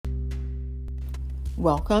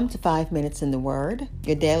Welcome to 5 Minutes in the Word,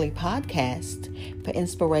 your daily podcast for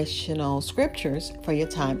inspirational scriptures for your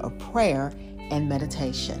time of prayer and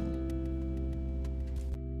meditation.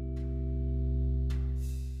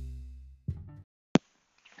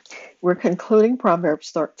 We're concluding Proverbs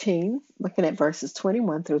 13, looking at verses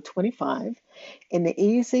 21 through 25 in the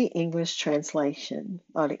Easy English Translation,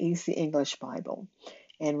 or the Easy English Bible.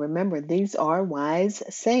 And remember, these are wise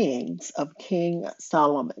sayings of King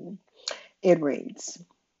Solomon. It reads,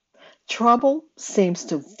 "Trouble seems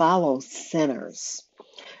to follow sinners,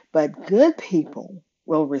 but good people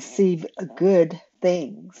will receive good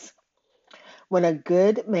things. When a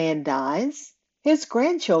good man dies, his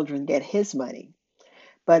grandchildren get his money,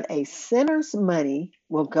 but a sinner's money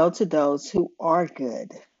will go to those who are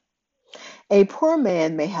good. A poor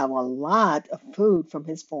man may have a lot of food from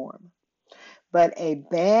his farm, but a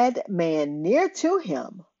bad man near to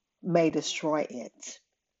him may destroy it.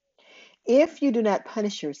 If you do not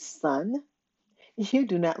punish your son, you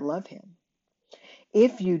do not love him.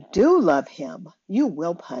 If you do love him, you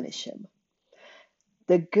will punish him.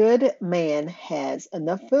 The good man has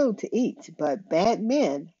enough food to eat, but bad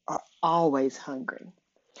men are always hungry."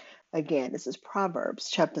 Again, this is Proverbs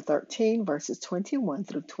chapter 13, verses 21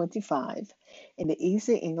 through 25 in the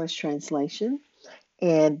Easy English Translation.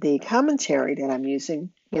 And the commentary that I'm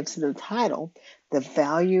using gives the title, "The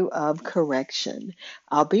Value of Correction."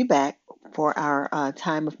 I'll be back for our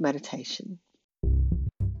time of meditation.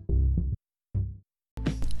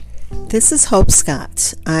 This is Hope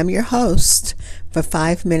Scott. I'm your host for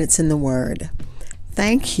 5 Minutes in the Word.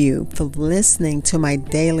 Thank you for listening to my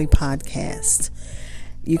daily podcast.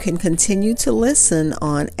 You can continue to listen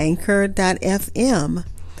on anchor.fm,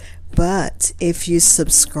 but if you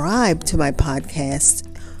subscribe to my podcast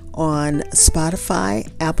on Spotify,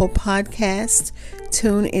 Apple Podcast,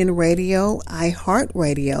 TuneIn Radio,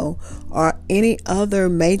 iHeartRadio, or any other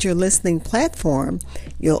major listening platform,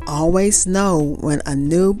 you'll always know when a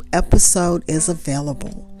new episode is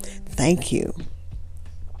available. Thank you.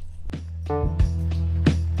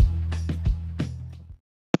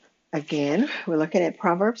 Again, we're looking at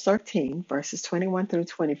Proverbs 13, verses 21 through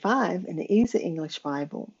 25 in the Easy English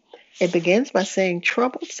Bible. It begins by saying,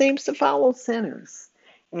 "Trouble seems to follow sinners."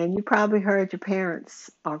 And you probably heard your parents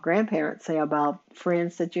or grandparents say about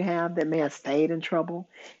friends that you have that may have stayed in trouble,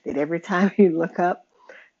 that every time you look up,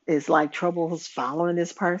 it's like trouble is following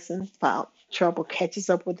this person, trouble catches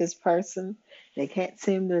up with this person. They can't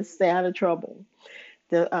seem to stay out of trouble.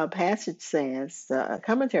 The passage says, the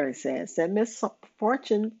commentary says, that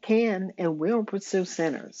misfortune can and will pursue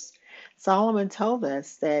sinners. Solomon told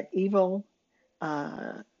us that evil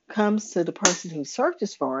comes to the person who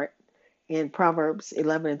searches for it in Proverbs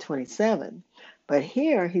 11 and 27. But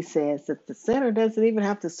here he says that the sinner doesn't even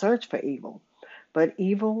have to search for evil, but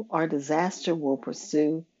evil or disaster will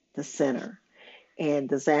pursue the sinner. And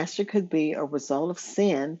disaster could be a result of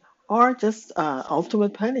sin or just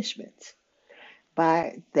ultimate punishment.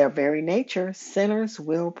 By their very nature, sinners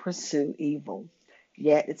will pursue evil.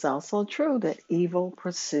 Yet it's also true that evil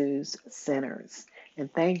pursues sinners.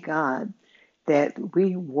 And thank God that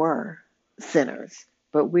we were sinners,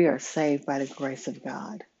 but we are saved by the grace of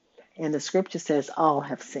God. And the scripture says all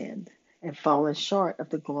have sinned and fallen short of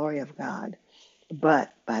the glory of God.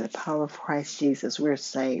 But by the power of Christ Jesus, we're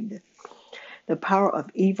saved. The power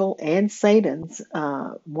of evil and Satan's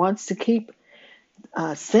wants to keep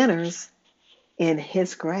sinners in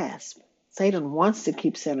his grasp. Satan wants to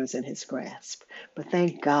keep sinners in his grasp. But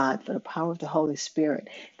thank God for the power of the Holy Spirit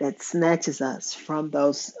that snatches us from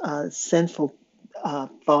those sinful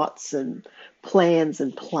thoughts and plans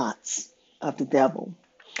and plots of the devil.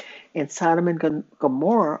 And Sodom and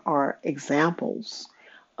Gomorrah are examples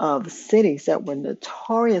of cities that were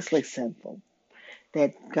notoriously sinful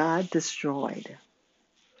that God destroyed.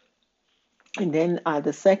 And then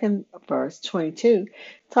the second verse, 22,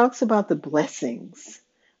 talks about the blessings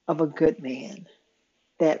of a good man,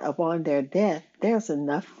 that upon their death, there's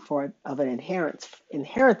enough of an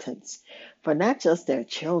inheritance for not just their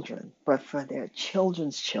children, but for their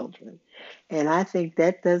children's children. And I think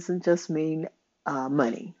that doesn't just mean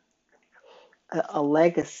money. A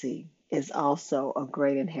legacy is also a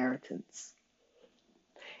great inheritance.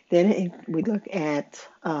 Then we look at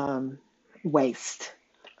waste.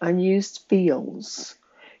 Unused fields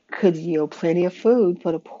could yield plenty of food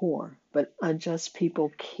for the poor, but unjust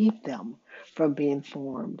people keep them from being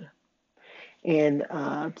formed. And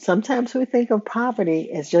sometimes we think of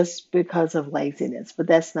poverty as just because of laziness, but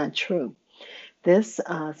that's not true. This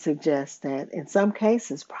suggests that in some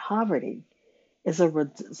cases, poverty is a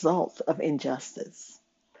result of injustice.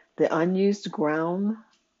 The unused ground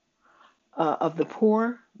of the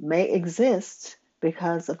poor may exist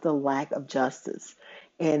because of the lack of justice.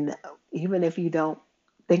 And even if you don't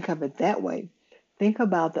think of it that way, think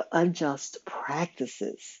about the unjust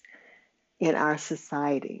practices in our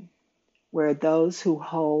society where those who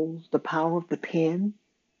hold the power of the pen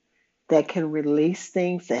that can release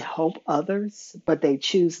things that help others, but they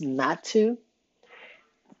choose not to.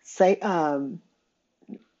 Say, I'm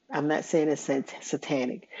not saying it's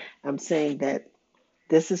satanic. I'm saying that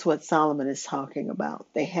this is what Solomon is talking about.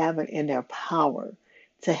 They have it in their power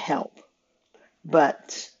to help,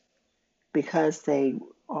 but because of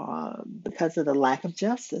the lack of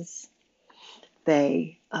justice,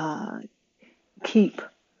 they keep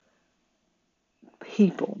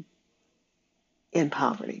people in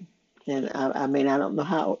poverty. And I mean, I don't know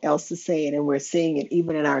how else to say it, and we're seeing it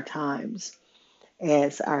even in our times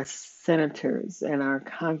as our senators and our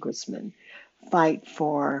congressmen fight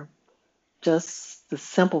for just the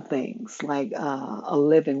simple things like a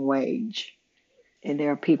living wage. And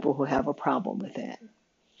there are people who have a problem with that.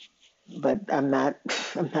 But I'm not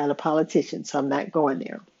a politician, so I'm not going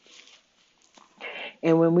there.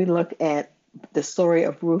 And when we look at the story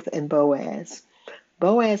of Ruth and Boaz,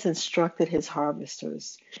 Boaz instructed his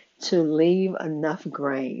harvesters to leave enough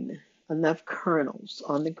grain, enough kernels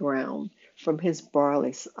on the ground from his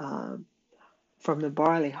from the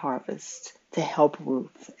barley harvest to help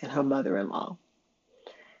Ruth and her mother-in-law.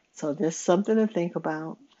 So there's something to think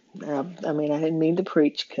about. I mean, I didn't mean to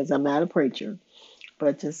preach because I'm not a preacher,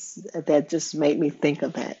 but that just made me think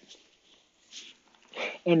of that.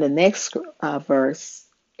 In the next verse,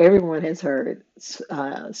 everyone has heard,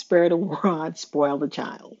 spare the rod, spoil the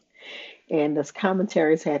child. And the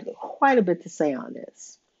commentaries had quite a bit to say on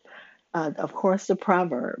this. Of course, the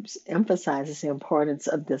Proverbs emphasizes the importance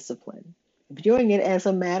of discipline, viewing it as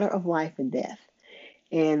a matter of life and death.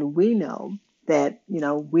 And we know that,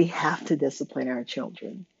 we have to discipline our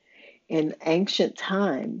children. In ancient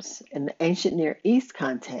times, in the ancient Near East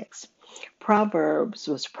context, Proverbs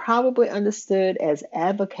was probably understood as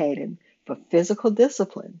advocating for physical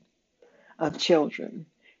discipline of children,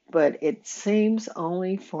 but it seems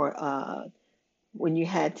only for when you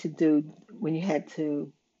had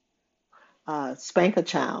to spank a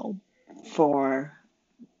child for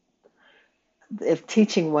if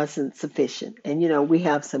teaching wasn't sufficient. And we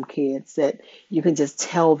have some kids that you can just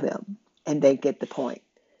tell them and they get the point,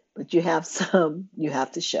 but you have some you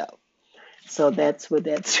have to show. So that's what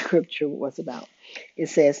that scripture was about. It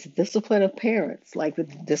says the discipline of parents, like the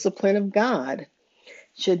discipline of God,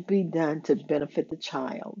 should be done to benefit the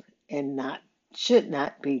child and should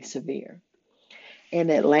not be severe. And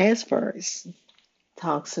that last verse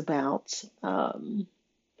talks about, let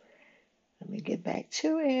me get back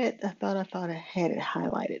to it. I thought I had it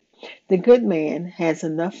highlighted. The good man has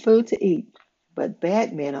enough food to eat, but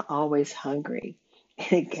bad men are always hungry.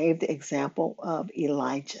 And it gave the example of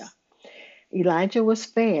Elijah. Elijah was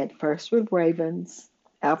fed first with ravens,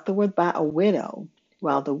 afterward by a widow,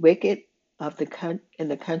 while the wicked in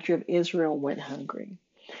the country of Israel went hungry.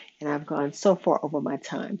 And I've gone so far over my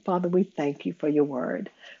time. Father, we thank you for your word.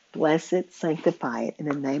 Bless it, sanctify it in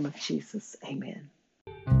the name of Jesus. Amen.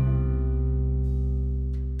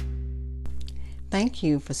 Thank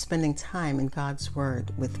you for spending time in God's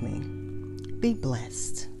word with me. Be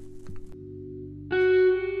blessed.